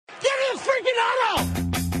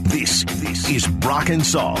This is Brock and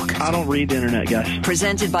Salk. I don't read the internet, guys.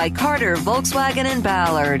 Presented by Carter, Volkswagen, and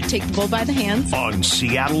Ballard. Take the bull by the hands. On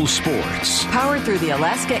Seattle Sports. Powered through the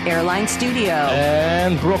Alaska Airlines studio.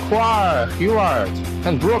 And Brooke Heward.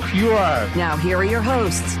 And Brooke Heward. Now here are your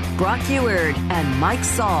hosts, Brock Heward and Mike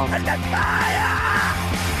Salk.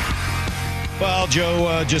 Well,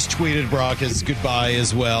 Joe just tweeted Brock his goodbye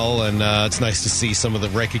as well, and it's nice to see some of the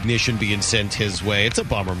recognition being sent his way. It's a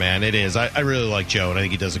bummer, man. It is. I really like Joe, and I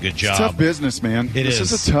think he does a good job. It's tough business, man. This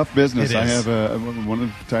is a tough business. I is. have one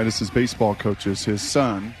of Titus's baseball coaches. His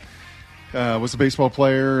son was a baseball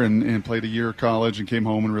player and played a year of college and came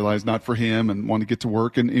home and realized not for him and wanted to get to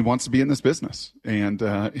work, and he wants to be in this business. And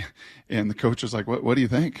the coach was like, "What do you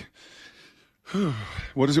think?"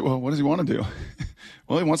 What does he want to do?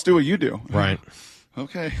 Well, he wants to do what you do. Right.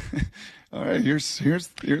 Okay. All right. Here,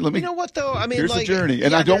 let me. You know what though? I mean, here's like, the journey,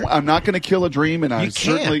 and yeah, I'm not going to kill a dream, and I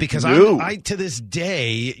certainly because do. I to this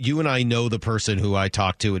day, you and I know the person who I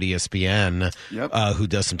talked to at ESPN, who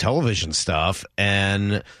does some television stuff,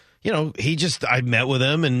 and you know, I met with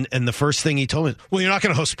him, and the first thing he told me, well, you're not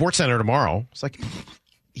going to host SportsCenter tomorrow. It's like,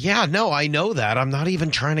 yeah, no, I know that. I'm not even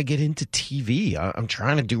trying to get into TV. I'm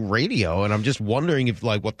trying to do radio, and I'm just wondering if,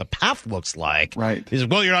 like, what the path looks like. Right. He's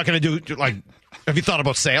like, well, you're not going to do, like, have you thought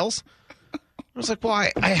about sales? I was like, well,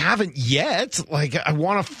 I haven't yet. Like, I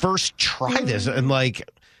want to first try this. And, like,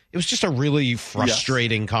 it was just a really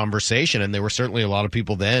frustrating conversation. And there were certainly a lot of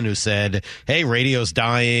people then who said, hey, radio's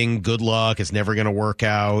dying. Good luck. It's never going to work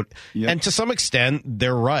out. Yep. And to some extent,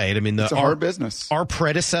 they're right. I mean, it's a hard business. Our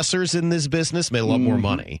predecessors in this business made a lot more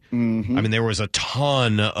money. Mm-hmm. I mean, there was a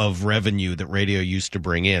ton of revenue that radio used to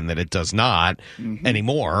bring in that it does not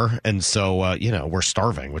anymore. And so, we're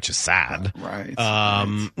starving, which is sad. Right.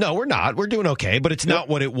 No, we're not. We're doing okay, but it's not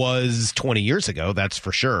what it was 20 years ago. That's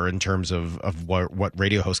for sure in terms of what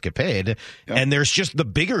radio hosts get paid. Yep. And there's just the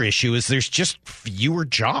bigger issue is there's just fewer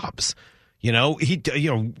jobs.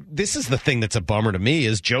 This is the thing that's a bummer to me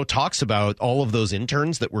is Joe talks about all of those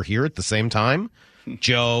interns that were here at the same time.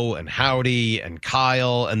 Joe and Howdy and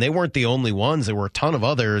Kyle, and they weren't the only ones. There were a ton of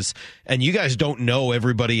others. And you guys don't know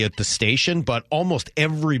everybody at the station, but almost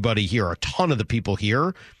everybody here, a ton of the people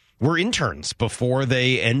here, were interns before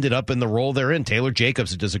they ended up in the role they're in. Taylor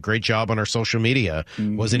Jacobs, who does a great job on our social media,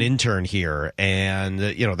 was an intern here. And,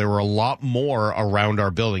 there were a lot more around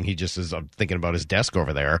our building. He just is, I'm thinking about his desk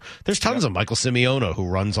over there. There's tons of Michael Simeona, who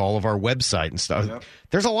runs all of our website and stuff. Yep.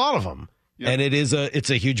 There's a lot of them. Yep. And it's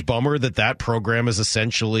a huge bummer that program is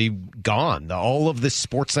essentially gone. All of the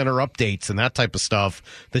SportsCenter updates and that type of stuff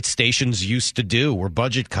that stations used to do were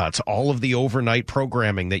budget cuts. All of the overnight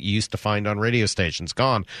programming that you used to find on radio stations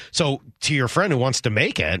gone. So to your friend who wants to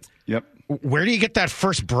make it, where do you get that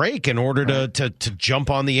first break in order to jump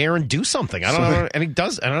on the air and do something? I don't know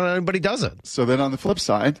anybody does it. So then on the flip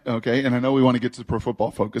side, okay, and I know we want to get to the Pro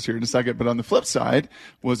Football Focus here in a second, but on the flip side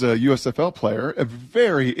was a USFL player, a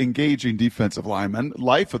very engaging defensive lineman,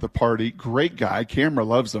 life of the party, great guy. Camera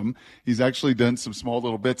loves him. He's actually done some small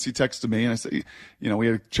little bits. He texted me, and I said, we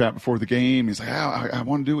had a chat before the game. He's like, I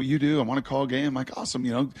want to do what you do. I want to call a game. I'm like,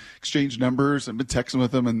 awesome, exchange numbers. I've been texting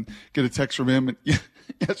with him and get a text from him. And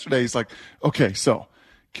yesterday he's like, okay, so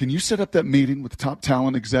can you set up that meeting with the top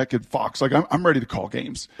talent exec at Fox? Like, I'm ready to call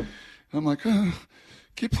games. And I'm like,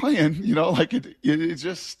 keep playing, it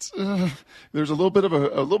just there's a little bit of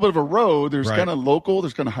a road. There's kind of local,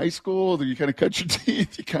 there's kind of high school. You kind of cut your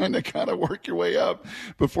teeth. You kind of work your way up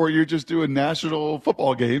before you're just doing national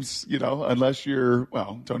football games. Unless you're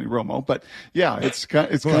Tony Romo. But yeah, it's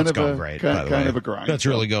kind of a grind. That's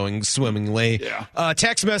really going swimmingly. Yeah.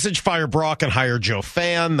 Text message: fire Brock and hire Joe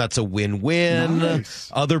Fan. That's a win-win.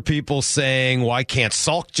 Nice. Other people saying, why can't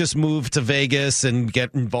Salk just move to Vegas and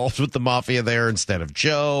get involved with the mafia there instead of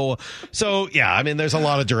Joe? So, yeah, I mean, there's a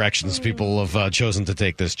lot of directions people have chosen to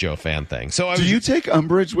take this Joe Fan thing. So, do you take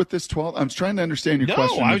umbrage with this 12? I'm trying to understand your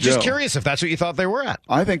question. No, I was just curious if that's what you thought they were at.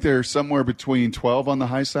 I think they're somewhere between 12 on the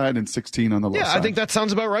high side and 16 on the low side. Yeah, I think that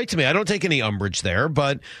sounds about right to me. I don't take any umbrage there,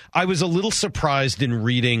 but I was a little surprised in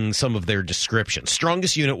reading some of their descriptions.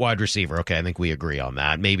 Strongest unit, wide receiver. Okay, I think we agree on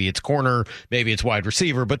that. Maybe it's corner, maybe it's wide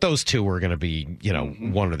receiver, but those two are going to be,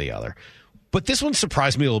 one or the other. But this one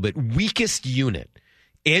surprised me a little bit. Weakest unit.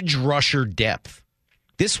 Edge rusher depth.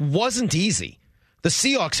 This wasn't easy. The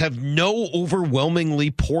Seahawks have no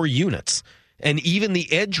overwhelmingly poor units, and even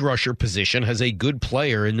the edge rusher position has a good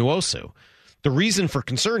player in Nwosu. The reason for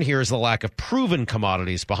concern here is the lack of proven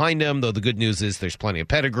commodities behind him, though the good news is there's plenty of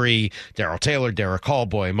pedigree. Darrell Taylor, Derek Hall,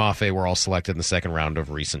 Boye Mafe were all selected in the second round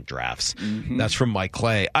of recent drafts. Mm-hmm. That's from Mike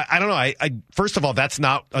Clay. I don't know. I first of all, that's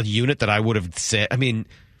not a unit that I would have said. I mean,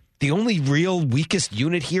 the only real weakest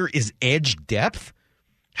unit here is edge depth.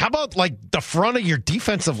 How about like the front of your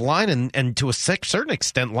defensive line and to a certain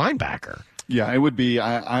extent linebacker? Yeah, it would be.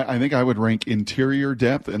 I think I would rank interior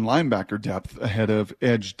depth and linebacker depth ahead of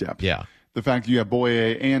edge depth. Yeah. The fact that you have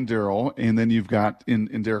Boye and Darrell, and then you've got in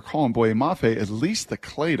Derek Hall and Boye Mafe at least the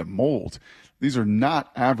clay to mold. These are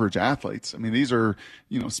not average athletes. I mean, these are,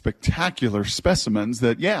 spectacular specimens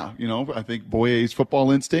that, I think Boye's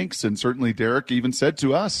football instincts, and certainly Derek even said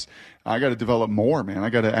to us, I got to develop more, man. I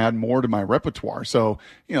got to add more to my repertoire. So,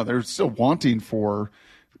 they're still wanting for,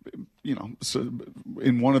 so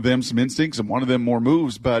in one of them some instincts and one of them more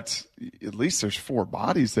moves, but at least there's 4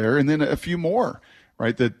 bodies there, and then a few more.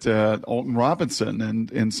 Right, that Alton Robinson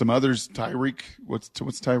and some others. Tyreek, what's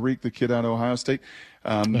Tyreek, the kid out of Ohio State?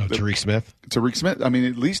 Tariq Smith. Tariq Smith. I mean,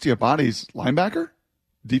 at least you have bodies. Linebacker,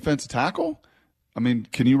 defensive tackle. I mean,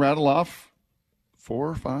 can you rattle off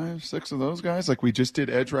 4, 5, 6 of those guys like we just did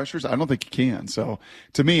edge rushers? I don't think you can. So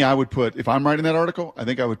to me, I would put, if I'm writing that article, I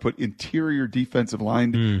think I would put interior defensive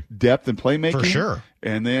line depth and playmaking. For sure.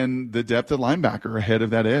 And then the depth of linebacker ahead of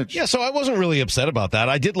that edge. Yeah, so I wasn't really upset about that.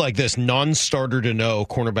 I did like this non-starter to know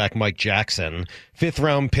cornerback Mike Jackson,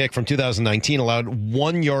 5th-round pick from 2019, allowed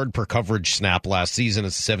 1 yard per coverage snap last season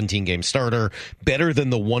as a 17-game starter, better than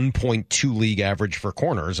the 1.2 league average for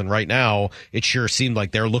corners. And right now, it sure seemed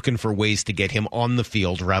like they're looking for ways to get him on the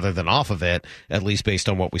field rather than off of it, at least based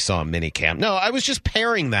on what we saw in minicamp. No, I was just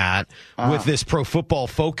pairing that with this Pro Football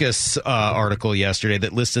Focus article yesterday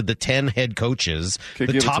that listed the 10 head coaches. Okay,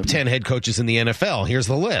 the top 10 head coaches in the NFL. Here's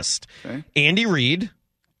the list. Okay. Andy Reid,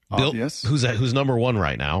 who's number 1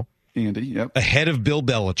 right now. Andy, yep. Ahead of Bill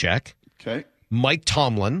Belichick. Okay. Mike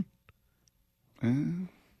Tomlin.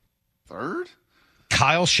 Third?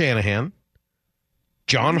 Kyle Shanahan.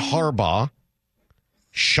 John Harbaugh.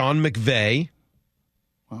 Sean McVay.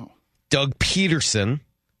 Wow. Doug Peterson.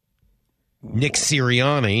 Whoa. Nick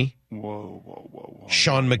Sirianni. Whoa.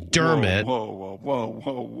 Sean McDermott.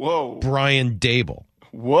 Whoa. Brian Dable.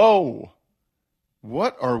 Whoa.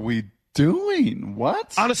 What are we doing?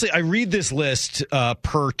 What? Honestly, I read this list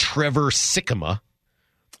per Trevor Sikkema.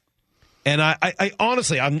 And I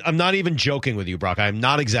honestly, I'm not even joking with you, Brock. I'm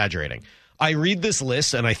not exaggerating. I read this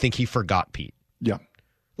list and I think he forgot Pete. Yeah.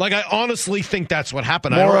 Like, I honestly think that's what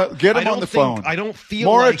happened. Maura, get him on the phone. I don't feel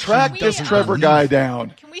Maura, like track this Trevor guy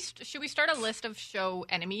down. Should we start a list of show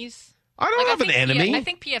enemies? I don't have an enemy. I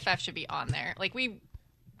think PFF should be on there. Like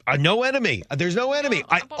no enemy. There's no enemy.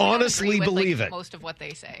 I honestly believe it. Most of what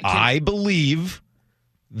they say. I believe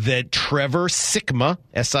that Trevor Sikkema,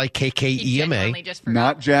 Sikkema,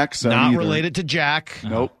 not Jackson, not either. related to Jack.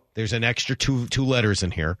 Nope. There's an extra two letters in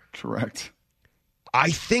here. Correct. I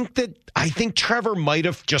think Trevor might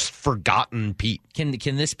have just forgotten Pete. Can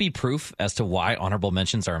this be proof as to why honorable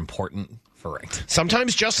mentions are important for ranked?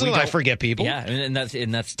 Sometimes Justin and I forget people. Yeah, and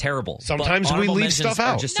that's terrible. Sometimes we leave stuff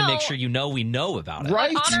out just to make sure we know about it.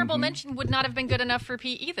 Right. Honorable mention would not have been good enough for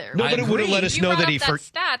Pete either. No, but it would have let us know that he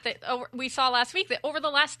stat that we saw last week that over the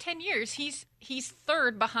last 10 years he's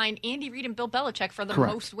third behind Andy Reid and Bill Belichick for the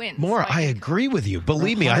most wins. More, I agree with you.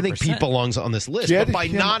 Believe me, I think Pete belongs on this list. But by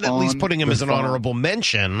not at least putting him as an honorable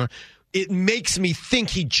mention, it makes me think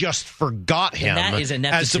he just forgot him,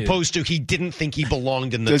 as opposed to he didn't think he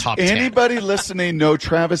belonged in the top 10. Does anybody listening know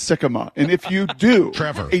Travis Sikkema? And if you do,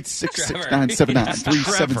 Trevor.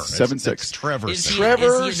 866-979-3776. Trevor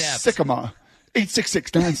Sikkema.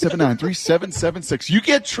 866-979-3776. You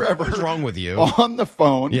get Trevor. What's wrong with you? On the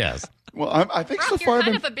phone. Yes. Well, I think Brock, so far you're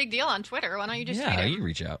kind of a big deal on Twitter. Why don't you just tweet him? You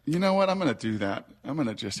reach out. You know what? I'm going to do that. I'm going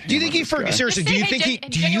to just. Do you think he forgot? Seriously, do you think he?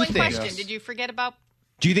 Do you think? Question: Did you forget about?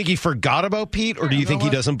 Do you think he forgot about Pete, or do you think he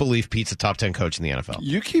doesn't believe Pete's a top 10 coach in the NFL?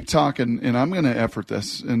 You keep talking, and I'm going to effort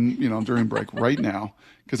this, and during break right now,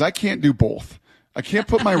 because I can't do both. I can't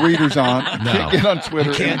put my readers on. I can't get on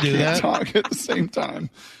Twitter. You and talk at the same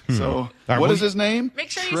time. So, what is his name?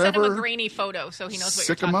 Make sure you send him a grainy photo so he knows what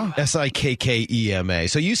you're talking about. Sikkema.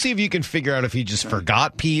 So you see if you can figure out if he just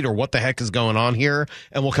forgot Pete or what the heck is going on here,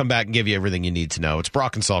 and we'll come back and give you everything you need to know. It's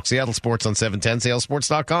Brock and Salk, Seattle Sports on 710,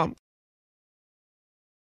 seattlesports.com.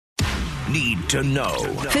 Need to know.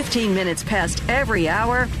 15 minutes past every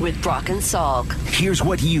hour with Brock and Salk. Here's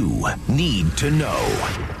what you need to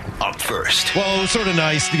know. Up first. Well, it was sort of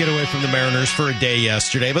nice to get away from the Mariners for a day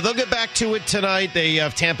yesterday, but they'll get back to it tonight. They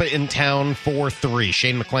have Tampa in town 4-3.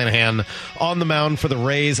 Shane McClanahan on the mound for the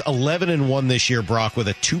Rays, 11-1 this year, Brock, with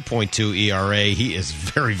a 2.2 ERA. He is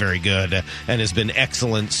very, very good and has been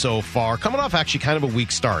excellent so far. Coming off actually kind of a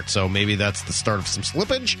weak start, so maybe that's the start of some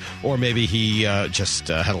slippage, or maybe he just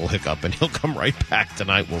had a little hiccup and he'll come right back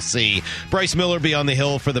tonight. We'll see. Bryce Miller be on the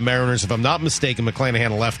hill for the Mariners. If I'm not mistaken,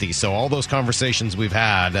 McClanahan a lefty, so all those conversations we've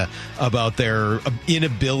had about their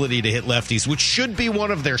inability to hit lefties, which should be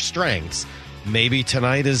one of their strengths. Maybe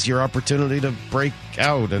tonight is your opportunity to break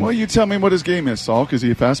out. Well, you tell me what his game is, Salk. Is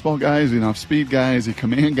he a fastball guy? Is he an off-speed guy? Is he a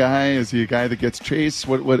command guy? Is he a guy that gets chased?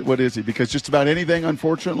 What is he? Because just about anything,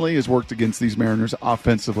 unfortunately, has worked against these Mariners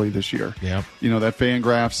offensively this year. Yeah. That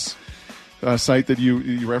Fangraphs site that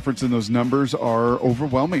you reference in those numbers are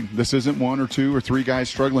overwhelming. This isn't one or two or three guys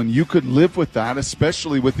struggling. You could live with that,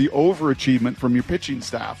 especially with the overachievement from your pitching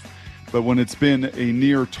staff. But when it's been a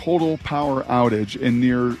near total power outage and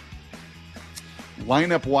near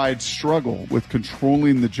lineup-wide struggle with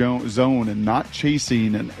controlling the zone and not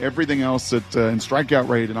chasing and everything else and strikeout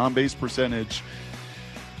rate and on-base percentage.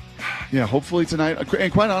 Yeah, hopefully tonight.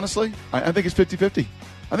 And quite honestly, I think it's 50-50.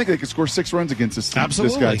 I think they could score 6 runs against this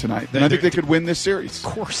guy tonight. And I think they could win this series.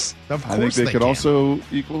 Of course I think they could also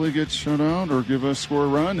equally get shut out or give us score a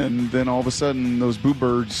run, and then all of a sudden those boo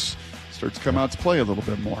birds start to come out to play a little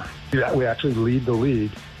bit more. Yeah, we actually lead the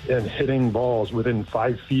league in hitting balls within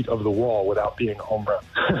 5 feet of the wall without being a home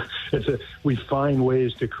run. We find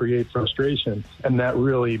ways to create frustration, and that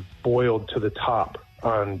really boiled to the top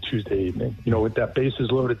on Tuesday evening. With that bases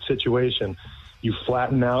loaded situation, you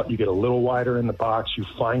flatten out, you get a little wider in the box, you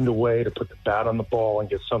find a way to put the bat on the ball and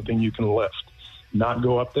get something you can lift, not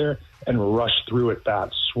go up there and rush through at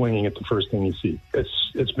bat, swinging at the first thing you see.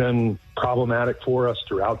 It's been problematic for us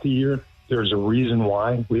throughout the year. There's a reason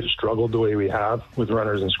why we've struggled the way we have with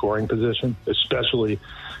runners in scoring position, especially,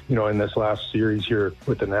 in this last series here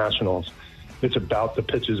with the Nationals. It's about the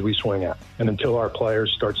pitches we swing at. And until our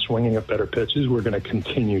players start swinging at better pitches, we're going to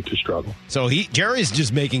continue to struggle. So Jerry's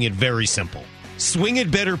just making it very simple. Swing at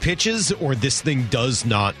better pitches or this thing does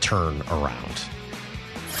not turn around.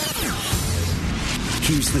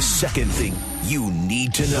 Here's the second thing you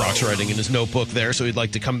need to know. Brock's writing in his notebook there, so he'd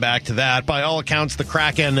like to come back to that. By all accounts, the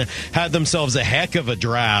Kraken had themselves a heck of a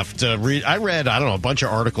draft. I read, a bunch of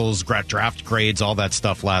articles, draft grades, all that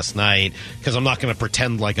stuff last night, because I'm not going to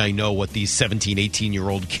pretend like I know what these 17,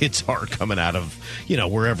 18-year-old kids are coming out of,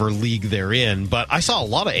 wherever league they're in. But I saw a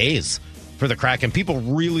lot of A's for the Kraken. People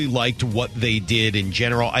really liked what they did in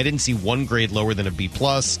general. I didn't see one grade lower than a B+,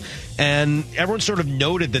 and everyone sort of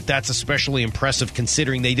noted that that's especially impressive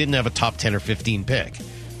considering they didn't have a top 10 or 15 pick,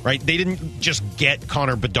 right? They didn't just get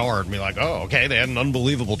Connor Bedard and be like, oh, okay, they had an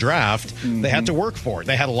unbelievable draft. Mm-hmm. They had to work for it.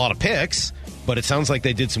 They had a lot of picks, but it sounds like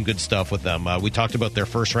they did some good stuff with them. We talked about their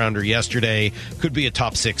first rounder yesterday. Could be a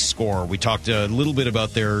top 6 scorer. We talked a little bit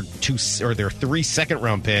about their 3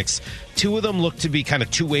 second-round picks. 2 of them look to be kind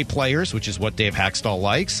of two-way players, which is what Dave Haxtell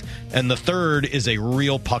likes. And the third is a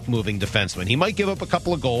real puck-moving defenseman. He might give up a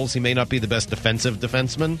couple of goals. He may not be the best defensive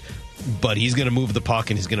defenseman, but he's going to move the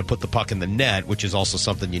puck and he's going to put the puck in the net, which is also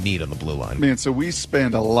something you need on the blue line. Man, so we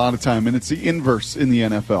spend a lot of time, and it's the inverse in the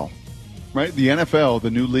NFL. Right? The NFL, the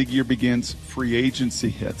new league year begins, free agency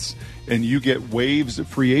hits, and you get waves of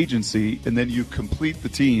free agency, and then you complete the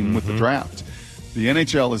team with the draft. The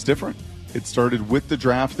NHL is different. It started with the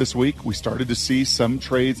draft this week. We started to see some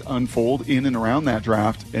trades unfold in and around that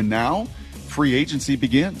draft, and now free agency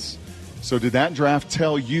begins. So did that draft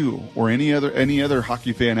tell you or any other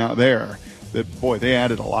hockey fan out there that, boy, they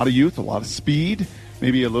added a lot of youth, a lot of speed,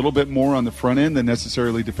 maybe a little bit more on the front end than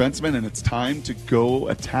necessarily defensemen, and it's time to go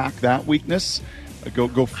attack that weakness.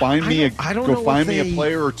 Go find me a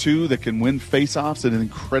player or two that can win faceoffs at an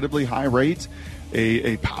incredibly high rate,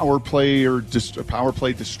 a power play or just a power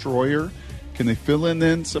play destroyer. Can they fill in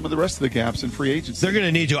then some of the rest of the gaps in free agency? They're going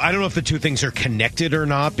to need to. I don't know if the two things are connected or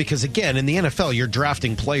not, because again, in the NFL, you're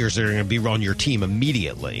drafting players that are going to be on your team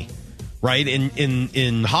immediately. Right?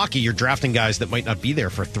 In hockey, you're drafting guys that might not be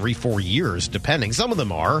there for 3-4 years, depending. Some of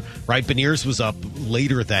them are, right? Beniers was up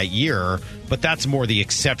later that year, but that's more the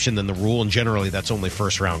exception than the rule, and generally that's only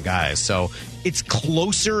first-round guys. So it's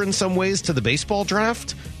closer in some ways to the baseball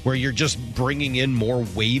draft, where you're just bringing in more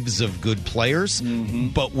waves of good players,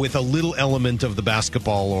 but with a little element of the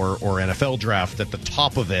basketball or NFL draft at the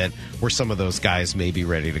top of it, where some of those guys may be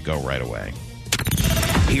ready to go right away.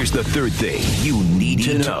 Here's the third thing you need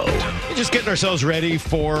to know. We're just getting ourselves ready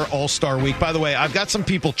for All-Star Week. By the way, I've got some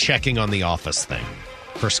people checking on the office thing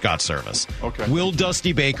for Scott Service. Okay. Will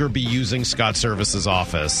Dusty Baker be using Scott Service's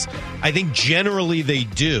office? I think generally they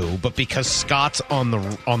do, but because Scott's on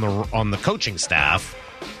the coaching staff,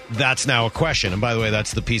 that's now a question. And by the way,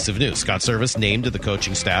 that's the piece of news. Scott Service named to the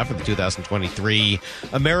coaching staff of the 2023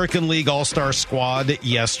 American League All-Star Squad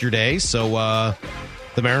yesterday. So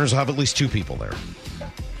the Mariners will have at least 2 people there.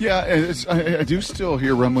 Yeah, I do still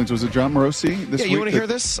hear rumblings. Was it John Morosi this week? Yeah, you want to hear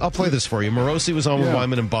this? I'll play this for you. Morosi was on with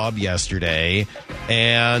Wyman and Bob yesterday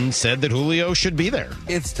and said that Julio should be there.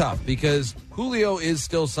 It's tough because Julio is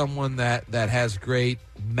still someone that has great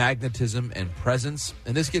magnetism and presence.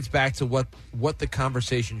 And this gets back to what the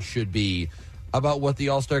conversation should be about what the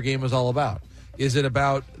All-Star game is all about. Is it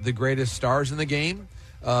about the greatest stars in the game?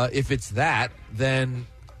 If it's that, then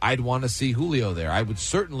I'd want to see Julio there. I would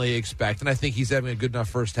certainly expect, and I think he's having a good enough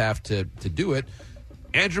first half to do it,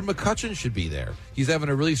 Andrew McCutchen should be there. He's having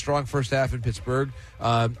a really strong first half in Pittsburgh,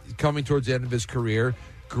 coming towards the end of his career.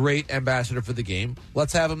 Great ambassador for the game.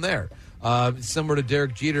 Let's have him there. Similar to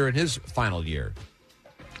Derek Jeter in his final year.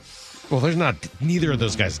 Well, there's not neither of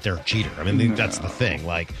those guys. Derek Jeter. I mean, that's the thing.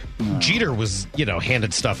 Like, Jeter was,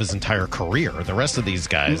 handed stuff his entire career. The rest of these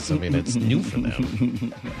guys, I mean, it's new for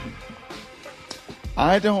them.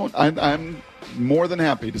 I'm more than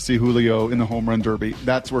happy to see Julio in the home run derby.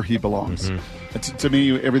 That's where he belongs. To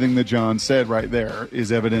me, everything that John said right there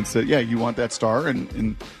is evidence that, you want that star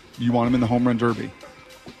and you want him in the home run derby.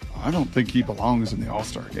 I don't think he belongs in the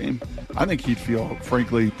All-Star game. I think he'd feel,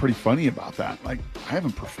 frankly, pretty funny about that. Like, I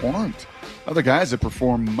haven't performed. Other guys have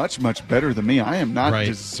performed much, much better than me. I am not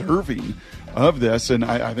deserving of this. And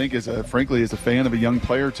I think, as a fan of a young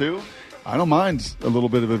player, too, I don't mind a little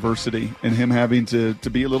bit of adversity and him having to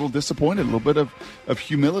be a little disappointed, a little bit of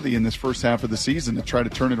humility in this first half of the season to try to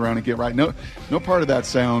turn it around and get right. No part of that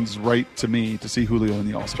sounds right to me to see Julio in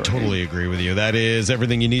the All-Star game. Totally agree with you. That is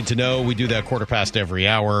everything you need to know. We do that 1/4 every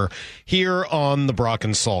hour here on the Brock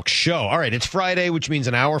and Salk Show. All right, it's Friday, which means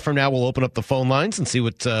an hour from now we'll open up the phone lines and see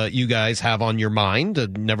what you guys have on your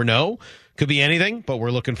mind. Never know. Could be anything, but we're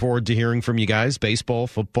looking forward to hearing from you guys. Baseball,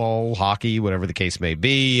 football, hockey, whatever the case may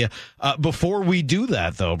be. Before we do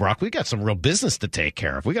that, though, Brock, we got some real business to take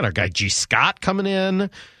care of. We got our guy G. Scott coming in.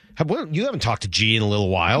 You haven't talked to G in a little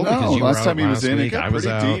while. No, because you last were time he was in, week. it got I was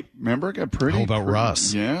pretty out. deep. Remember, it got pretty. How about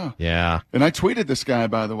Russ? Yeah. And I tweeted this guy,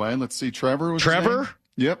 by the way. Let's see, Trevor was his name?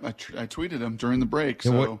 Yep, I tweeted him during the break.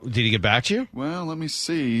 So, did he get back to you? Well, let me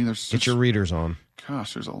see. Get your readers on.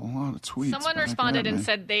 Gosh, there's a lot of tweets. Someone responded and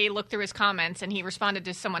said they looked through his comments, and he responded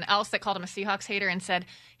to someone else that called him a Seahawks hater and said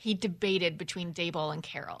he debated between Daboll and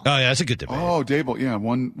Carroll. Oh, yeah, that's a good debate. Oh, Daboll, yeah,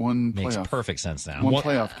 one Makes playoff. perfect sense now. One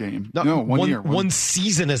playoff game. No, 1 year. One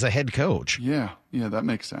season as a head coach. Yeah, that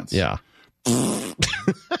makes sense. Yeah. PU.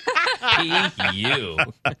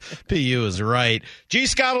 PU is right. G.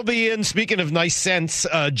 Scott will be in. Speaking of nice sense,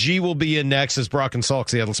 G will be in next as Brock and Salk,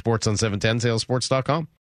 Seattle Sports on 710, salesports.com.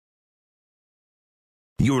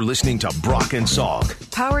 You're listening to Brock and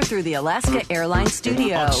Salk Powered through the Alaska Airlines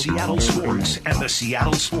studio. on Seattle Sports and the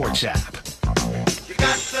Seattle Sports app.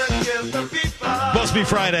 Must be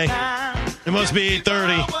Friday. It must be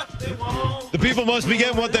 8:30. The people must be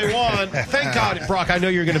getting what they want. Thank God, Brock, I know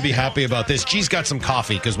you're going to be happy about this. G's got some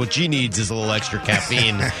coffee because what G needs is a little extra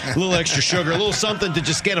caffeine, a little extra sugar, a little something to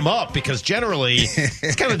just get him up because generally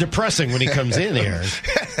it's kind of depressing when he comes in here.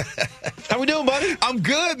 How we doing, buddy? I'm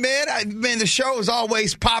good, man. The show is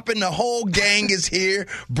always popping. The whole gang is here.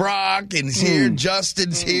 Brock is here.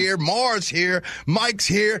 Justin's here. Mars here. Mike's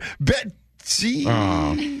here. Betsy.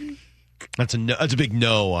 That's a big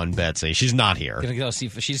no on Betsy. She's not here. Gonna go see.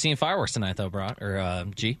 She's seeing fireworks tonight, though, Brock or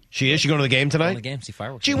G. She is. She going to the game tonight? Going to the game, see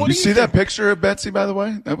fireworks. G, Did you see that picture of Betsy, by the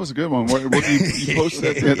way? That was a good one. What you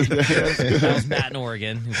posted that the other day? That was Matt in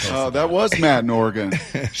Oregon. Oh, that was Matt in Oregon.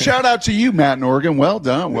 Shout out to you, Matt in Oregon. Well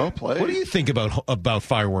done. Well played. What do you think about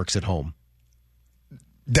fireworks at home?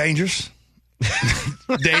 Dangerous.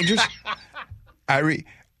 Dangerous. I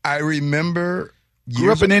remember.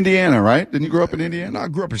 Grew up in Indiana, right? Didn't you grow up in Indiana? No, I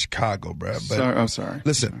grew up in Chicago, bro. Sorry.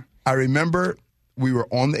 Listen, I remember we were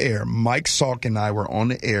on the air. Mike Salk and I were on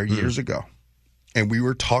the air years ago, and we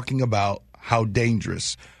were talking about how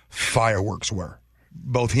dangerous fireworks were.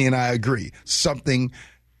 Both he and I agree. Something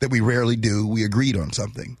that we rarely do. We agreed on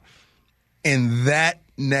something. And that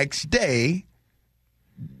next day,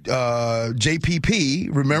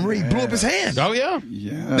 JPP, remember, he blew up his hand. Oh, yeah.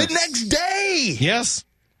 The next day. Yes.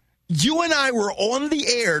 You and I were on the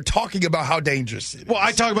air talking about how dangerous it is. Well,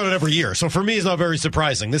 I talk about it every year, so for me it's not very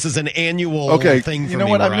surprising. This is an annual thing for me. You know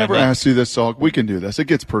what? I've never asked you this, Salk. We can do this. It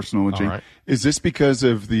gets personal with you. Right. Is this because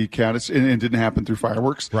of the cat? And it didn't happen through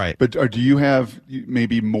fireworks? Right. But do you have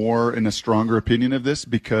maybe more and a stronger opinion of this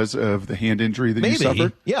because of the hand injury that you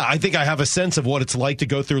suffered? Yeah, I think I have a sense of what it's like to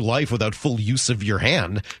go through life without full use of your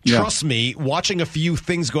hand. Yeah. Trust me, watching a few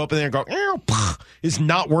things go up in there and go, is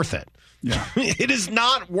not worth it. Yeah. It is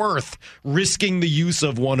not worth risking the use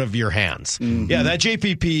of one of your hands. Mm-hmm. Yeah, that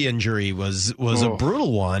JPP injury was a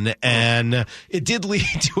brutal one, and it did lead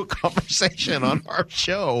to a conversation on our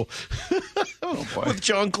show with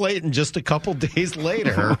John Clayton just a couple days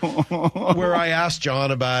later where I asked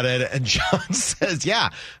John about it, and John says,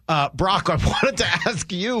 Brock, I wanted to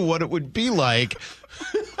ask you what it would be like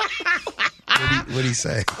What'd he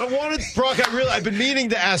say? Brock, I've been meaning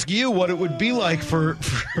to ask you what it would be like for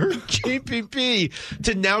JPP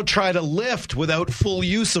to now try to lift without full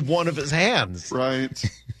use of one of his hands. Right.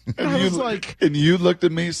 And you looked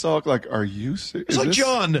at me, Salk, like, are you serious? It's like,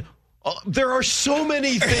 John, there are so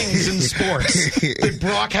many things in sports that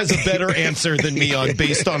Brock has a better answer than me on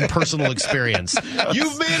based on personal experience.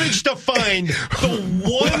 You've managed to find the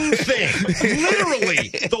one thing, literally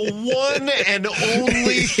the one and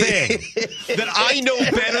only thing that I know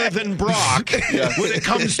better than Brock when it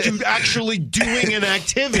comes to actually doing an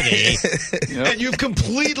activity. And you've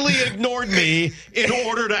completely ignored me in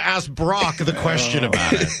order to ask Brock the question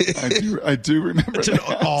about it. I do remember it's that.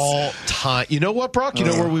 an all-time. You know what, Brock? You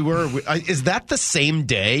know where we were? Is that the same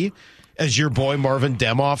day as your boy Marvin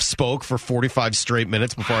Demoff spoke for 45 straight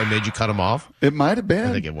minutes before I made you cut him off? It might have been.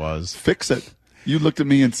 I think it was. Fix it. You looked at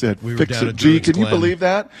me and said, We were fix down it. at Gee, Druids can you Glen. believe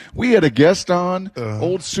that? We had a guest on,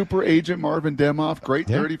 old super agent Marvin Demoff, great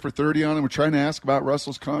 30 for 30 on him. We're trying to ask about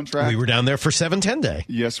Russell's contract. We were down there for 7-10 day.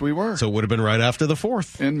 Yes, we were. So it would have been right after the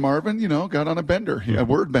 4th. And Marvin, got on a bender, a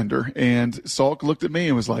word bender. And Salk looked at me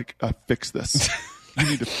and was like, fix this. You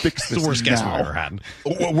need to fix this. It's the worst now. guess we've ever had.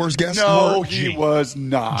 Worst guess? No, he was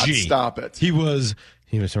not. G. Stop it. He was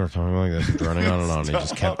sort of talking like this, running on and on. He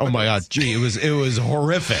just kept. Oh my God, gee, it was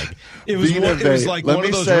horrific. It was like Let one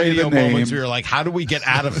of me those say radio the name. moments where you're like, how do we get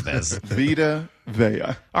out of this? Vita Vea.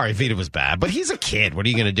 All right, Vita was bad, but he's a kid. What are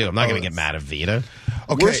you going to do? I'm not going to get mad at Vita.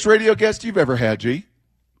 Okay. Worst radio guest you've ever had, G?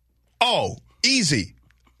 Oh, easy.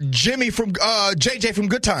 Jimmy from JJ from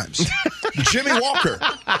Good Times. Jimmy Walker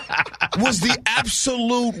was the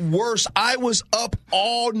absolute worst. I was up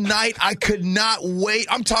all night. I could not wait.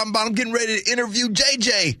 I'm getting ready to interview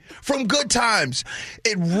JJ from Good Times.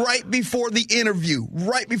 And right before the interview,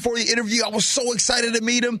 I was so excited to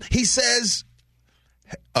meet him. He says,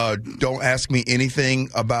 don't ask me anything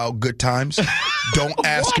about Good Times. Don't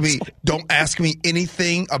ask me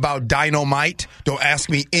anything about Dynamite. Don't ask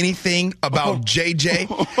me anything about JJ.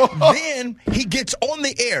 Then he gets on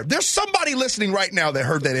the air. There's somebody listening right now that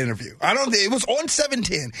heard that interview. It was on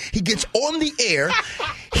 710. He gets on the air.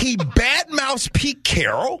 He badmouths Pete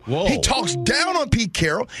Carroll. Whoa. He talks down on Pete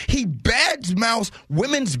Carroll. He badmouths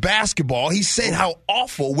women's basketball. He said how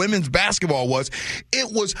awful women's basketball was.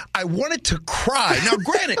 I wanted to cry. Now,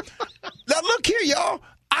 granted, now look here, y'all.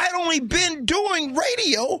 I'd only been doing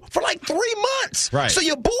radio for like 3 months. Right. So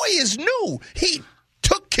your boy is new. He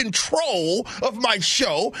took control of my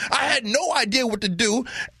show. I had no idea what to do.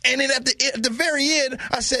 And then at the very end,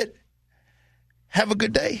 I said, have a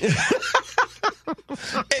good day.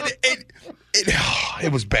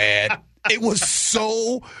 It was bad. It was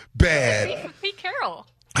so bad. Beef with Pete Carroll.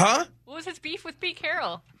 Huh? What was his beef with Pete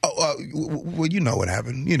Carroll? Well, you know what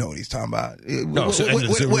happened. You know what he's talking about.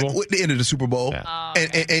 The end of the Super Bowl. Yeah.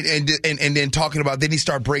 And then talking about, then he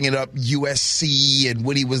started bringing up USC and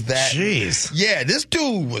when he was that. Jeez. Yeah, this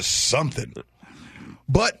dude was something.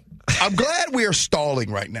 But I'm glad we are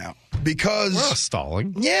stalling right now because. We're not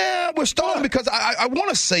stalling. Yeah, we're stalling because I want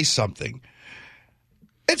to say something.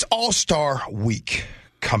 It's All-Star Week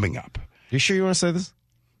coming up. You sure you want to say this?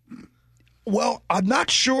 Well, I'm not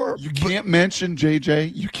sure. You can't mention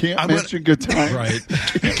JJ. You can't mention Good Times. Right.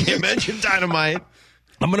 You can't mention Dynamite.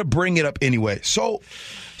 I'm going to bring it up anyway. So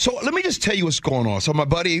let me just tell you what's going on. So my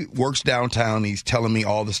buddy works downtown. He's telling me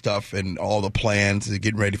all the stuff and all the plans. They're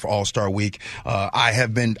getting ready for All-Star Week.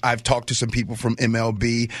 I've talked to some people from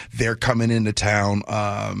MLB. They're coming into town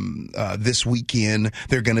this weekend.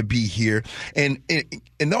 They're going to be here. And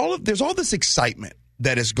there's all this excitement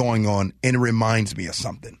that is going on, and it reminds me of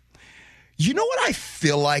something. You know what I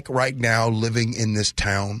feel like right now living in this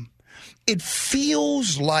town? It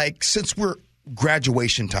feels like, since we're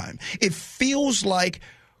graduation time, it feels like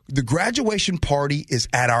the graduation party is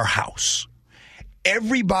at our house.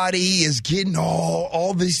 Everybody is getting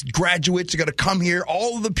all these graduates are going to come here.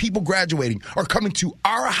 All of the people graduating are coming to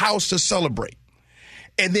our house to celebrate.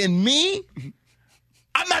 And then me,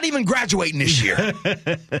 I'm not even graduating this year.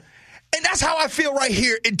 And that's how I feel right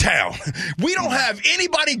here in town. We don't have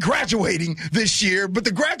anybody graduating this year, but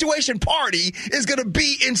the graduation party is going to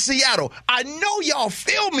be in Seattle. I know y'all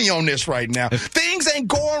feel me on this right now. Things ain't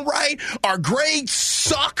going right. Our grades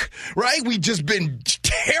suck, right? We've just been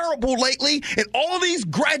terrible lately. And all of these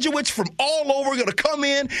graduates from all over are going to come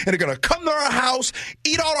in and they're going to come to our house,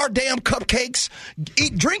 eat all our damn cupcakes,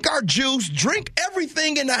 drink our juice, drink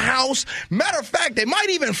everything in the house. Matter of fact, they might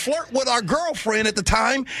even flirt with our girlfriend at the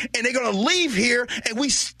time, and they're going to leave here, and we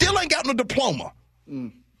still ain't got no diploma.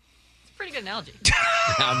 It's a pretty good analogy.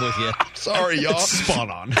 I'm with you. Sorry, y'all. Spot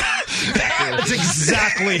on. That's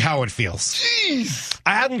exactly how it feels. Jeez.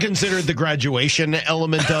 I hadn't considered the graduation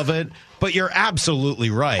element of it, But you're absolutely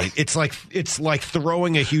right. It's like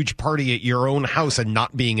throwing a huge party at your own house and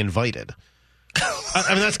not being invited.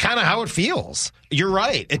 I mean, that's kind of how it feels. You're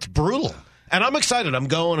right. It's brutal. And I'm excited. I'm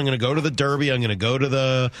going to go to the Derby.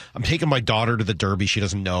 I'm taking my daughter to the Derby. She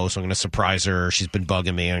doesn't know, so I'm going to surprise her. She's been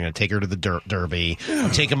bugging me. I'm going to take her to the Derby.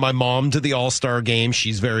 I'm taking my mom to the All-Star game.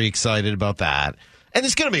 She's very excited about that. And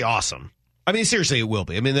it's going to be awesome. I mean, seriously, it will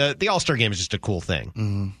be. I mean, the All-Star game is just a cool thing.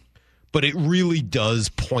 Mm-hmm. But it really does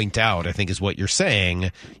point out, I think is what you're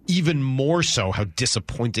saying, even more so how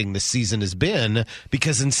disappointing the season has been,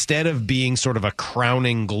 because instead of being sort of a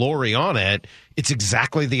crowning glory on it, it's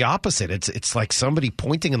exactly the opposite. It's like somebody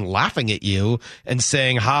pointing and laughing at you and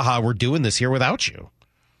saying, ha ha, we're doing this here without you.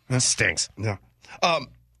 That stinks. Yeah.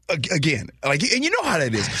 Again, and you know how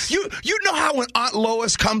that is. You know how when Aunt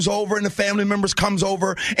Lois comes over and the family members comes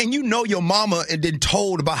over, and you know your mama and been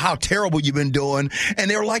told about how terrible you've been doing,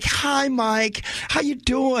 and they're like, "Hi, Mike, how you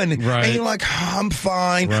doing?" Right. And you're like, "I'm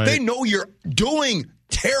fine." Right. They know you're doing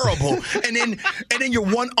terrible, and then your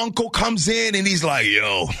one uncle comes in and he's like,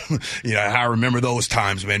 "Yo, I remember those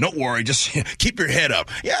times, man. Don't worry, just keep your head up."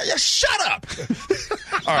 Yeah, shut up.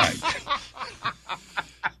 All right.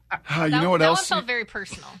 You know what that else? That one felt very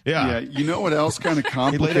personal. Yeah. You know what else kind of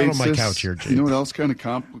complicates He laid out on my this? couch here, G. You know what else kind of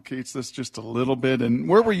complicates this just a little bit? And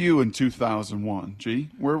where were you in 2001, G?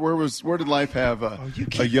 Where did life have a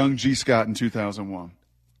young G. Scott in 2001?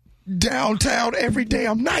 Downtown every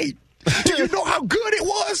damn night. Do you know how good it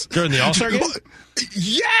was? During the All-Star game?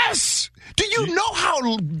 Yes. Do you know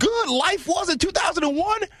how good life was in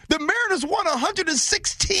 2001? The Mariners won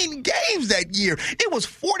 116 games that year. It was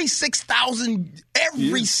 46,000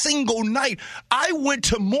 every single night. I went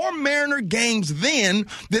to more Mariner games then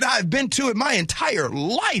than I've been to in my entire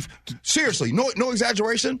life. Seriously, no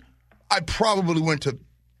exaggeration. I probably went to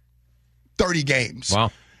 30 games. Wow.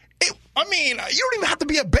 You don't even have to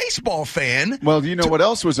be a baseball fan. Well, you know what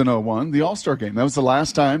else was in 01? The All-Star game. That was the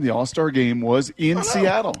last time the All-Star game was in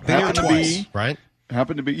Seattle. Happened to be, right?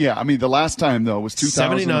 Happened to be, yeah. I mean, the last time, though, was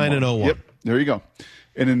 2001. 79 and 01. Yep, there you go.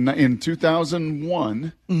 And in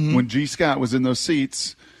 2001, when G. Scott was in those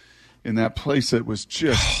seats in that place, it was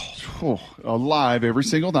just alive every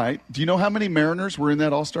single night. Do you know how many Mariners were in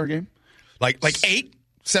that All-Star game? Like 8?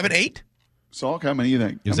 7, 8? Salk, how many do you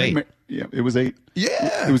think? It was 8. Yeah, it was 8.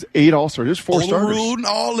 Yeah. It was 8 All-Stars. There's 4 starters. Olerud and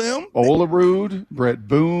all them. Olerud, Brett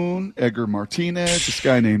Boone, Edgar Martinez, this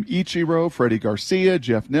guy named Ichiro, Freddie Garcia,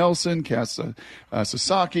 Jeff Nelson,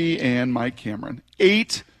 Sasaki, and Mike Cameron.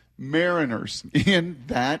 8 Mariners in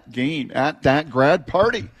that game at that grad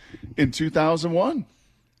party in 2001.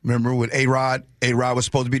 Remember when A-Rod was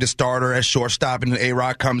supposed to be the starter at shortstop, and then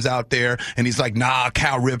A-Rod comes out there, and he's like, nah,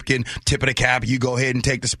 Cal Ripken, tip of the cap, you go ahead and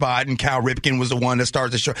take the spot, and Cal Ripken was the one that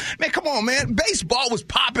starts the short. Man, come on, man. Baseball was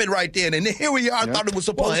popping right then, and here we are. I thought it was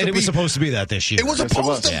supposed to be. It was supposed to be that this year. It was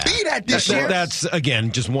supposed to be that this year. That's,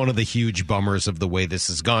 again, just one of the huge bummers of the way this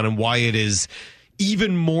has gone and why it is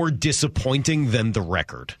even more disappointing than the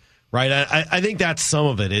record. Right, I think that's some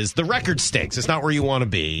of it. Is the record stinks. It's not where you want to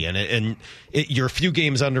be, and you're a few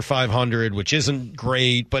games under 500, which isn't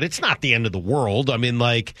great, but it's not the end of the world. I mean,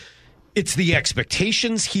 like, it's the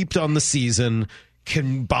expectations heaped on the season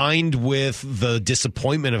combined with the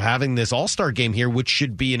disappointment of having this All-Star game here, which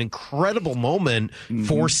should be an incredible moment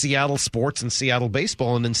for Seattle sports and Seattle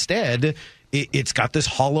baseball, and instead, it's got this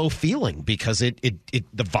hollow feeling because the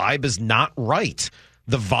vibe is not right.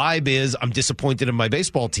 The vibe is I'm disappointed in my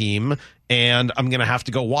baseball team, and I'm going to have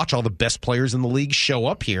to go watch all the best players in the league show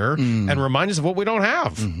up here and remind us of what we don't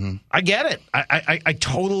have. I get it. I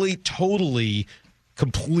totally,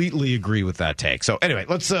 completely agree with that take. So anyway,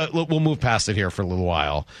 we'll move past it here for a little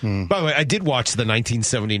while. By the way, I did watch the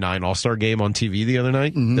 1979 All-Star game on TV the other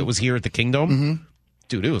night that was here at the Kingdom.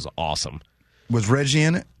 Dude, it was awesome. Was Reggie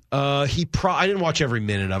in it? I didn't watch every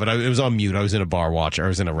minute of it. It was on mute. I was in a bar watching. I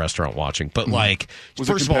was in a restaurant watching. But like, was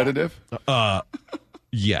first it competitive? Of all,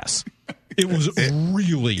 yes, it was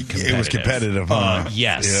really competitive. It was competitive. Huh?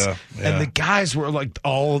 Yes, yeah. And the guys were like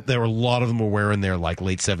there were a lot of them were wearing their like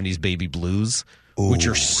late 70s baby blues. Which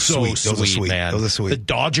are so sweet. Those are sweet, man. Those are sweet. The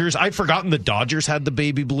Dodgers, I'd forgotten the Dodgers had the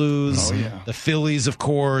baby blues. Oh, yeah. The Phillies, of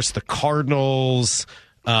course. The Cardinals.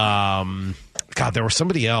 God, there was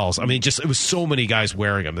somebody else. I mean, it was so many guys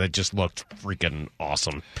wearing them that just looked freaking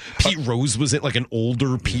awesome. Pete Rose was it, like an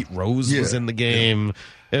older Pete Rose was in the game.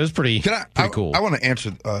 It was pretty cool. I want to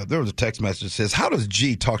answer. There was a text message that says, "How does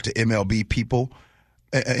G talk to MLB people,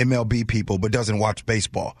 but doesn't watch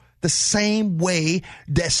baseball?" The same way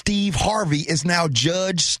that Steve Harvey is now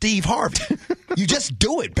Judge Steve Harvey. You just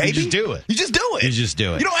do it, baby. You just do it. You just do it. You just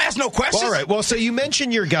do it. You don't ask no questions. All right. Well, so you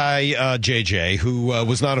mentioned your guy, JJ, who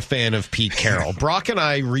was not a fan of Pete Carroll. Brock and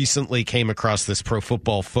I recently came across this Pro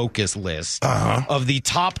Football Focus list of the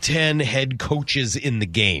top 10 head coaches in the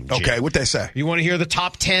game. Jim. Okay, what'd they say? You want to hear the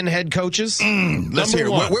top 10 head coaches? Let's hear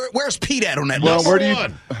it. Where's Pete at on that Well, list? where do you...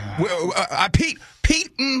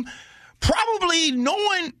 Pete, probably no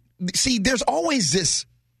one... See, there's always this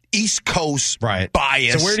East Coast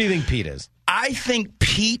bias. So where do you think Pete is? I think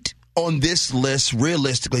Pete on this list,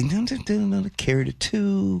 realistically, carry the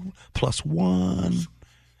 2 plus 1,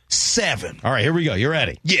 7. All right, here we go. You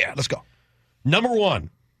ready? Yeah, let's go. Number 1,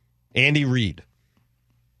 Andy Reid.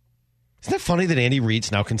 Isn't that funny that Andy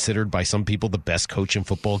Reid's now considered by some people the best coach in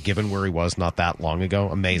football, given where he was not that long ago?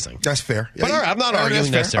 Amazing. That's fair. But all right, I'm not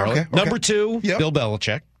arguing necessarily. Okay. Number 2, Bill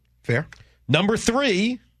Belichick. Fair. Number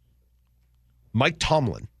 3, Mike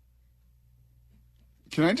Tomlin.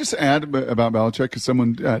 Can I just add about Belichick? Because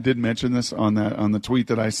someone did mention this on the tweet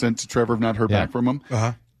that I sent to Trevor. I've not heard back from him.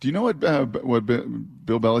 Do you know what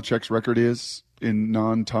Bill Belichick's record is in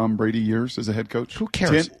non-Tom Brady years as a head coach? Who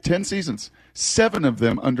cares? 10 seasons. 7 of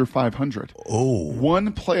them under 500. Oh.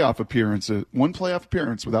 One playoff appearance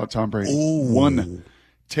without Tom Brady. Oh. 1.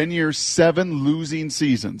 10 years, 7 losing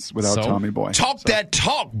seasons without Tommy Boy. That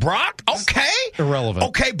talk, Brock. Okay. Irrelevant.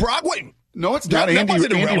 Okay, Brock. Wait. No, it's not.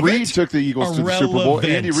 Andy Reid took the Eagles to the Super Bowl.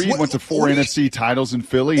 Andy Reid went to 4 NFC titles in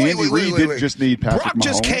Philly. Andy Reid didn't just need Patrick Mahomes. Brock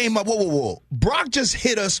just came up. Whoa. Brock just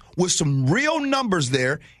hit us with some real numbers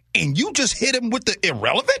there, and you just hit him with the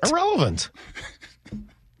irrelevant? Irrelevant.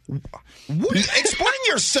 Explain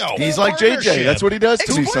yourself. He's like JJ. That's what he does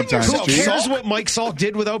to me sometimes. Who cares what Mike Salk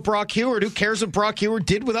did without Brock Heward? Who cares what Brock Heward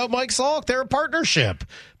did without Mike Salk? They're a partnership.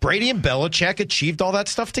 Brady and Belichick achieved all that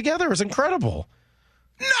stuff together. It was incredible.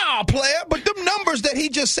 No, player, but the numbers that he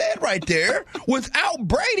just said right there, without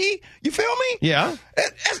Brady, you feel me? Yeah.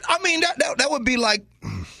 I mean, that would be like...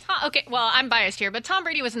 Okay, well, I'm biased here, but Tom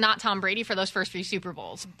Brady was not Tom Brady for those first few Super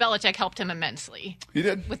Bowls. Belichick helped him immensely. He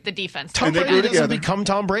did. With the defense. Tom Brady doesn't become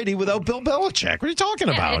Tom Brady without Bill Belichick. What are you talking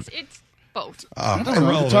about? It's both.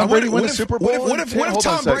 Tom Brady win a Super Bowl. What if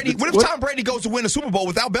Tom Brady goes to win a Super Bowl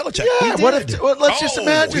without Belichick? Yeah. Let's just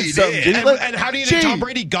imagine something. And how do you think Tom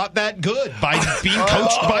Brady got that good? By being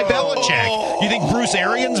coached by Belichick. You think Bruce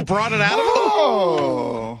Arians brought it out of him?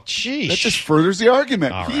 Oh, jeez. That just furthers the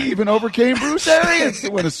argument. Right. He even overcame Bruce Arians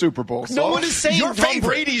to win a Super Bowl. No one is saying Tom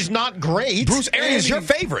Brady's not great. Bruce Arians is your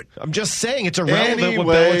favorite. I'm just saying it's irrelevant what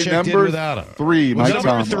Belichick did without him.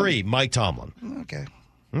 Number 3, Mike Tomlin. Okay.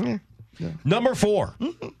 Yeah. Number 4,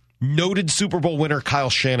 noted Super Bowl winner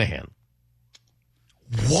Kyle Shanahan.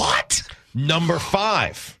 What? Number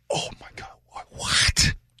 5. Oh, my God.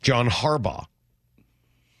 What? John Harbaugh.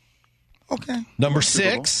 Okay. Number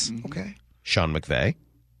 6. Okay. Sean McVay.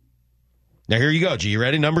 Now, here you go, G. You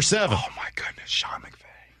ready? Number 7. Oh, my goodness. Sean McVay.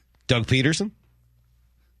 Doug Peterson.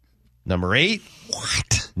 Number 8.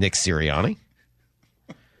 What? Nick Sirianni.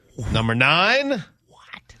 Number 9.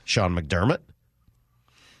 What? Sean McDermott.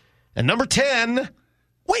 And number 10.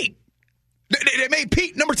 Wait. They made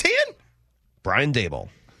Pete number 10? Brian Daboll.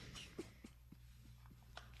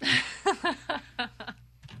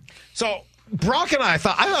 So, Brock and I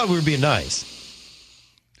thought we were being nice.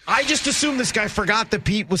 I just assumed this guy forgot that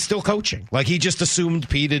Pete was still coaching. Like, he just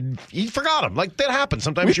assumed he forgot him. Like, that happens.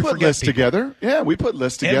 Sometimes you forget We put lists people. Together. Yeah, we put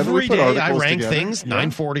lists together. Every day I rank together. things,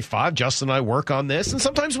 9:45. Justin and I work on this, and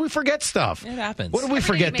sometimes we forget stuff. It happens. What did we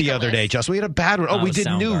forget the other day, Justin? We had a bad one. Oh, we did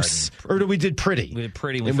Noose. Or we did Pretty. We did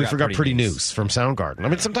Pretty. And we forgot Pretty Noose from Soundgarden. I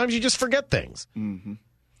mean, sometimes you just forget things. Mm-hmm.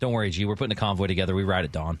 Don't worry, G. We're putting a convoy together. We ride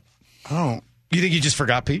at dawn. Oh. You think you just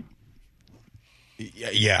forgot Pete?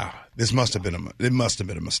 Yeah. It must have been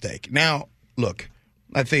a mistake. Now, look,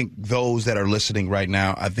 I think those that are listening right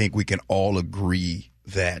now, I think we can all agree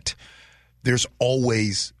that there's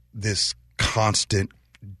always this constant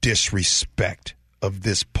disrespect of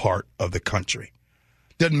this part of the country.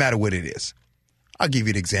 Doesn't matter what it is. I'll give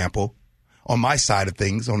you an example. On my side of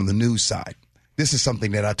things, on the news side, this is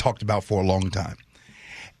something that I talked about for a long time.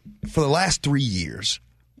 For the last 3 years,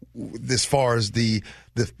 as far as the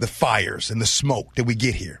fires and the smoke that we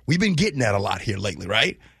get here, we've been getting that a lot here lately,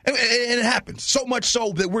 right? And it happens so much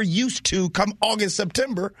so that we're used to come August,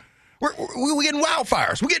 September, we're getting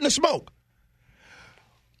wildfires, we're getting the smoke.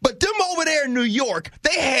 But them over there in New York,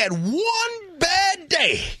 they had one bad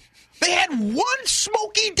day They had one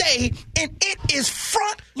smoky day, and it is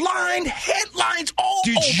front-line headlines all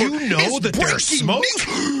over. Did you know It's that there's breaking smoke?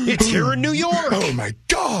 news. It's here in New York. Oh, my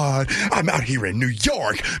God. I'm out here in New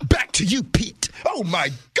York. Back to you, Pete. Oh, my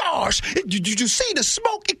gosh. Did you see the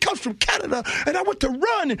smoke? It comes from Canada, and I went to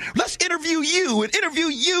run, and let's interview you and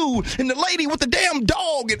the lady with the damn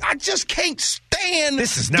dog, and I just can't stand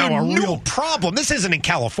This is now a real problem. This isn't in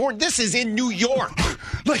California. This is in New York.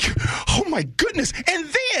 Like, oh, my goodness. And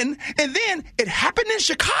then it happened in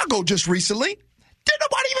Chicago just recently. Did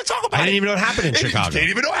nobody even talk about it? I didn't even know it happened in Chicago. Didn't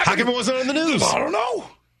even know it happened. How come it wasn't on the news? I don't know.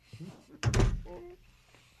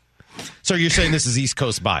 So you're saying this is East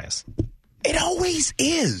Coast bias? It always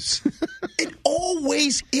is. It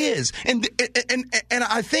always is. And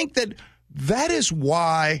I think that is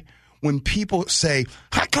why when people say,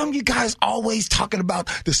 how come you guys always talking about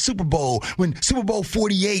the Super Bowl, when Super Bowl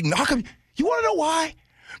 48, and how come, you want to know why?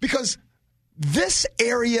 Because this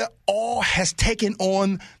area all has taken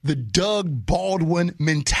on the Doug Baldwin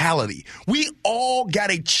mentality. We all got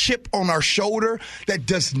a chip on our shoulder that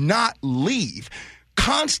does not leave.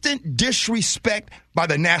 Constant disrespect by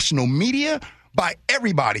the national media, by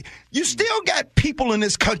everybody. You still got people in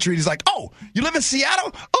this country that's like, oh, you live in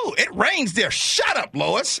Seattle? Oh, it rains there. Shut up,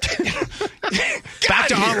 Lois. Back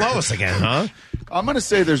to Aunt Lois again, huh? I'm going to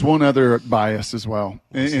say there's one other bias as well,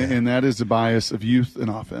 and that is the bias of youth and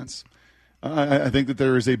offense. I think that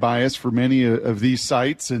there is a bias for many of these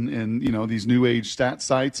sites and these new age stat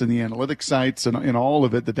sites and the analytics sites and all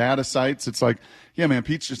of it, the data sites. It's like, yeah, man,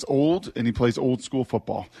 Pete's just old and he plays old school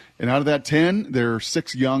football. And out of that 10, there are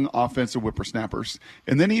 6 young offensive whippersnappers.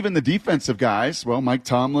 And then even the defensive guys, well, Mike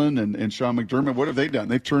Tomlin and Sean McDermott, what have they done?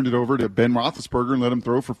 They've turned it over to Ben Roethlisberger and let him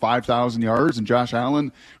throw for 5,000 yards, and Josh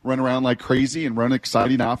Allen run around like crazy and run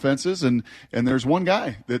exciting offenses. And there's one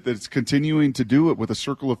guy that's continuing to do it with a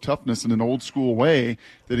circle of toughness in an old school way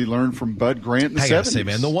that he learned from Bud Grant in the 70s. I gotta say,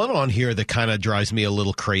 man, the one on here that kind of drives me a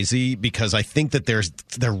little crazy, because I think that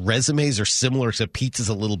their resumes are similar, except Pete's is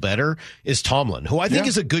a little better, is Tomlin, who I think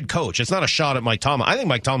is a good coach. It's not a shot at Mike Tomlin. I think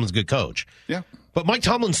Mike Tomlin's a good coach. Yeah. But Mike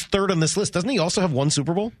Tomlin's third on this list. Doesn't he also have one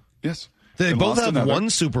Super Bowl? Yes. They both have one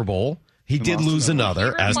Super Bowl. He did lose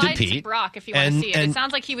another, as did Pete. Brock, if you want to see it. It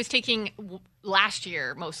sounds like he was taking last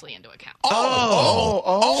year mostly into account.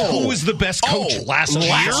 Who was the best coach last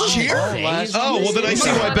year? Well, then I see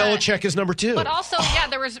why Belichick is number 2. But also,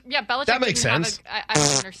 Belichick. That makes sense. I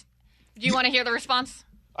don't understand. Do you want to hear the response?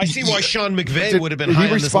 I see why Sean McVay would have been high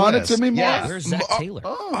on this list. He responded to me more? Yeah, where's Zach Taylor?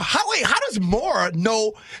 How does Mora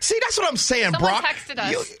know? See, that's what I'm saying, Someone Brock. texted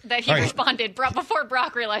us that he responded before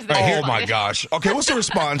Brock realized that Oh, my gosh. Okay, what's the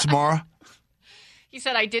response, Mara? He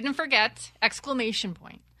said, I didn't forget, !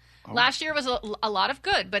 Last year was a lot of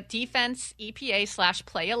good, but defense, EPA /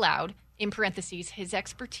 play allowed, in parentheses, his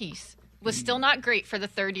expertise, was still not great for the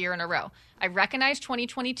 3rd year in a row. I recognize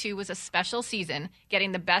 2022 was a special season,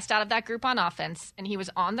 getting the best out of that group on offense, and he was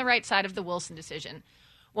on the right side of the Wilson decision.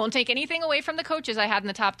 Won't take anything away from the coaches I had in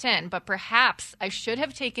the top 10, but perhaps I should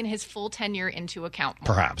have taken his full tenure into account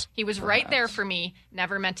more. Perhaps. He was right there for me,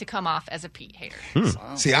 never meant to come off as a Pete hater.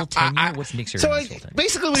 See, What makes your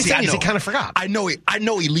basically what he's saying is he kind of forgot. I know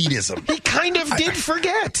elitism. He kind of did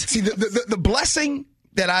forget. See, the blessing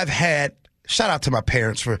that I've had, shout out to my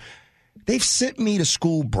parents for, they've sent me to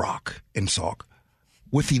school, Brock and Salk,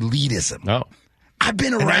 with elitism. Oh. I've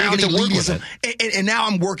been around elitism, and now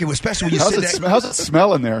I'm working with, especially when you sit how's it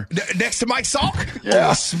smell in there? next to Mike Salk? Yeah.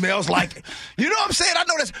 Oh, it smells like, you know what I'm saying? I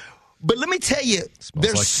know this. But let me tell you,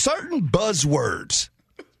 there's certain buzzwords.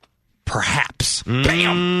 Perhaps.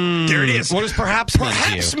 Bam. There it is. What does perhaps mean to you?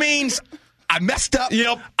 Perhaps means I messed up.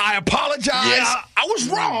 Yep. I apologize. Yeah. I was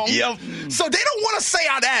wrong. Yep. So they don't want to say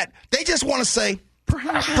all that. They just want to say,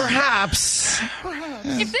 Perhaps.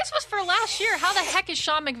 If this was for last year, how the heck is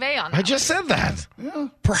Sean McVay on that? I just said that.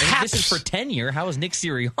 If perhaps. this is for tenure, how is Nick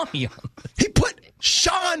Sirianni on? He put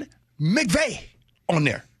Sean McVay on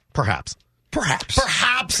there. Perhaps.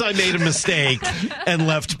 Perhaps I made a mistake and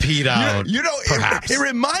left Pete out. You know, perhaps. It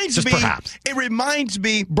reminds Just me. Perhaps. It reminds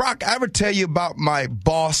me, Brock. I ever tell you about my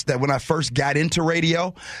boss that when I first got into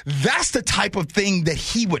radio, that's the type of thing that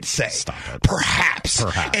he would say. Stop it. Perhaps.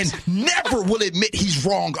 And never will admit he's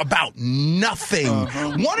wrong about nothing.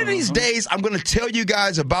 One of these days, I'm going to tell you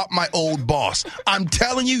guys about my old boss. I'm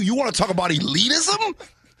telling you, you want to talk about elitism?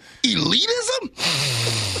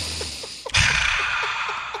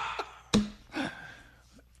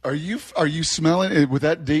 Are you smelling, with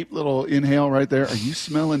that deep little inhale right there, are you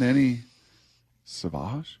smelling any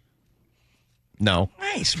Sauvage? No.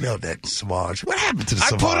 I ain't smelled that Sauvage. What happened to the I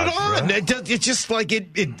Sauvage? put it on. Bro? It's just like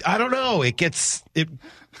it. I don't know.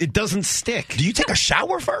 It doesn't stick. Do you take a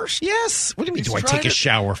shower first? Yes. What do you mean? He's Do I tried take a it.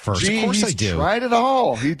 shower first? Gee, Of course I he's do. Tried it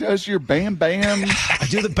all. He does your bam bam. I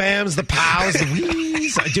do the bams, the pows, the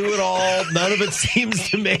wheeze. I do it all. None of it seems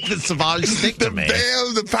to make the Sauvage stick to me. The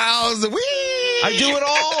bams, the pows, the wee. I do it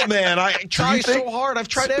all, man. I try so hard. I've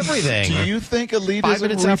tried everything. Do you think elitism? 5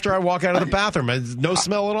 minutes after I walk out of the bathroom, there's no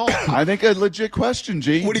smell at all. I think a legit question,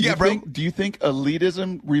 G. What do you got, bro? Do you think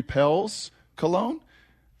elitism repels cologne?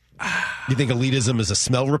 You think elitism is a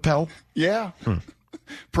smell repel? Yeah.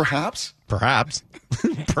 Perhaps. Perhaps.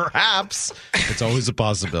 Perhaps. It's always a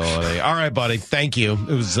possibility. All right, buddy. Thank you.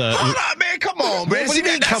 It was. Hold on, man. Come on, man. What do you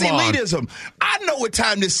mean, That's come on? elitism. I know what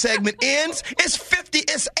time this segment ends. It's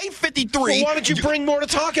 8:53. Well, why don't you bring more to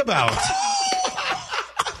talk about?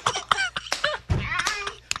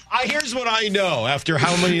 Here's what I know after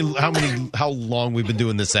how long we've been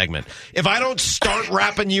doing this segment. If I don't start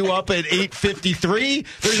wrapping you up at 8:53,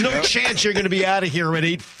 there's no chance you're going to be out of here at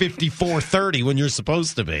 8:54:30 when you're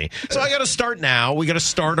supposed to be. So I got to start now. We got to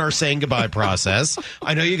start our saying goodbye process.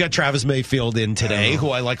 I know you got Travis Mayfield in today,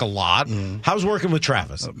 who I like a lot. How's working with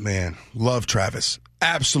Travis? Man, love Travis.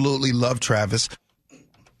 Absolutely love Travis.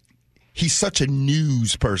 He's such a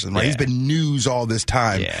news person, right? Yeah. He's been news all this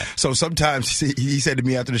time. Yeah. So sometimes he said to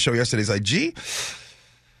me after the show yesterday, he's like, G,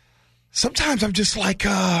 sometimes I'm just like,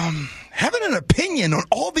 having an opinion on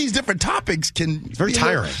all these different topics can It's very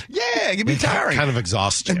tiring. It can be tiring. Kind of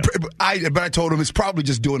exhausting. But I told him it's probably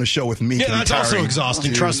just doing a show with me. Yeah, can be that's also tiring.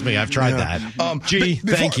 exhausting. Trust me, I've tried that. Gee,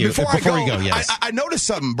 thank you. Before we go, yes. I noticed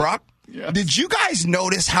something, Brock. Yes. Did you guys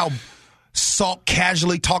notice how Salk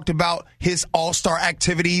casually talked about his All-Star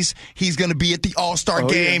activities? He's going to be at the All-Star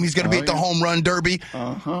game. Yeah. He's going to be at the Home Run Derby.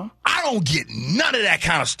 Uh-huh. I don't get none of that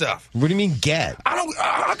kind of stuff. What do you mean get? I don't.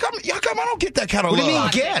 How come I don't get that kind of What do you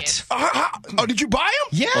love? mean get? Did you buy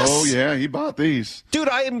them? Yes. Oh, yeah, he bought these. Dude,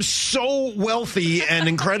 I am so wealthy and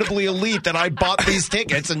incredibly elite that I bought these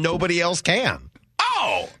tickets and nobody else can.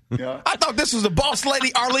 Oh, Yeah. I thought this was the Boss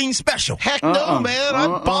Lady Arlene special. Heck no, man. I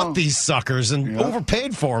bought these suckers and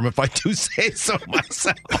overpaid for them, if I do say so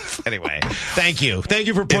myself. Anyway, thank you. Thank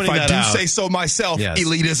you for pointing that out. If I do say so myself, Yes.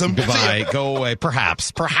 elitism. Goodbye. Go away.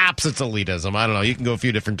 Perhaps it's elitism. I don't know. You can go a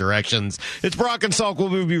few different directions. It's Brock and Salk.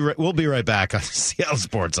 We'll be right back on Seattle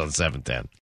Sports on 710.